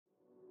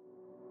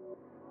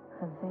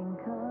I think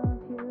of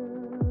you.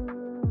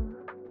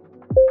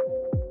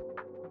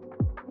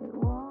 It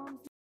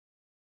won't.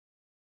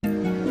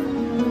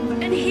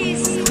 And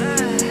he's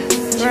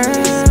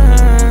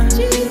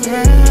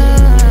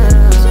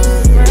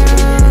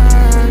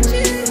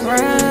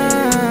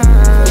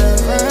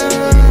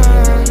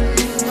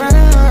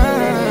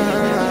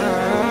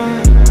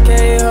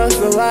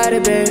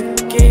baby,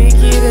 can you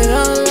keep it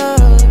on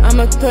low?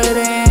 I'ma put it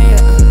in ya.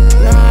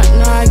 No,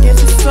 I get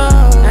your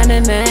soul. I'm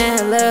the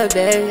man, love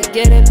baby,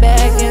 get it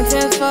back in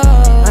tenfold.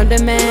 I'm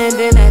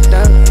demanding that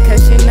dope,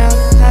 cause you know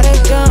how to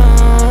go.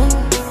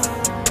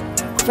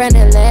 Friend,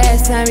 the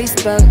last time he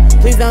spoke,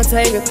 please don't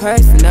take it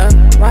personal.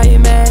 Why you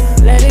mad?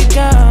 Let it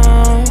go.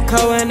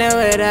 Going there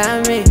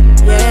without me,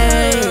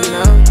 yeah, you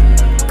know.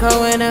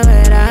 Going there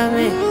without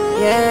me,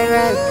 yeah,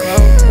 right, go.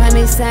 Let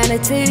me sign the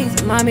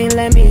titties, mommy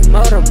let me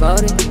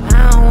motorboat it.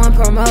 I don't want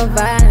promote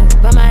violence,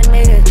 but my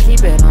nigga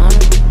keep it on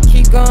it.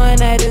 Keep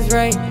going at this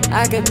rate,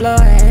 I could blow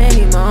at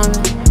any moment.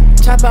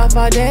 Chop off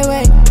all day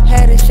weight,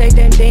 had to shake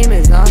them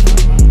demons off.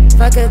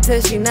 Fuck her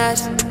till she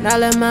nauseous, now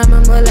let mama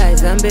move like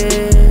zombie.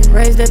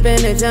 Raised up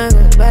in the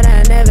jungle, but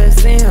I never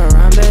seen her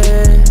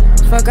rumble.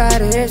 Fuck all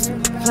the history,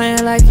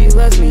 playing like you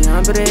was me,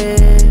 hombre.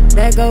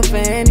 That go for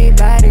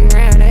anybody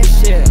round, that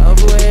shit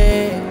over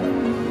with.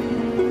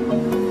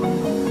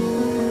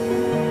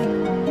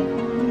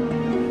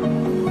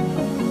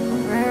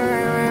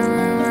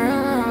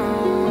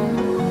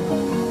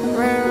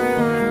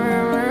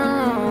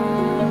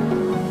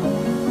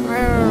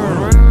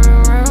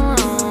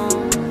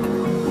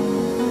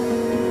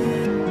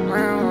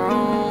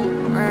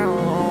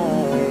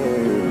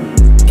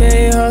 Can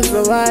you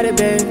hustle water,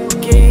 baby?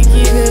 Can you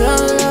keep it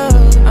on low?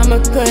 I'ma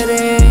put it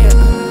in ya.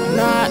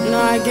 No,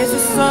 I get your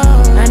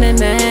soul. I'm the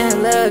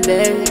man, love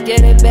baby,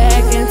 get it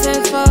back in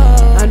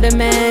tenfold. I'm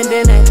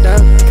demanding that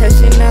dope, cause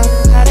you know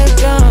how to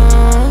go.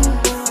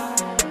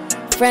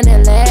 Friend, the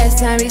last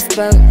time he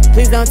spoke,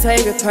 please don't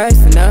take it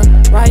personal.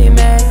 Why you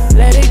mad?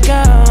 Let it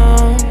go.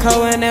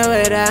 Going there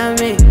without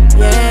me,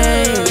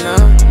 yeah, you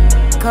know.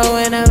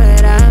 Going there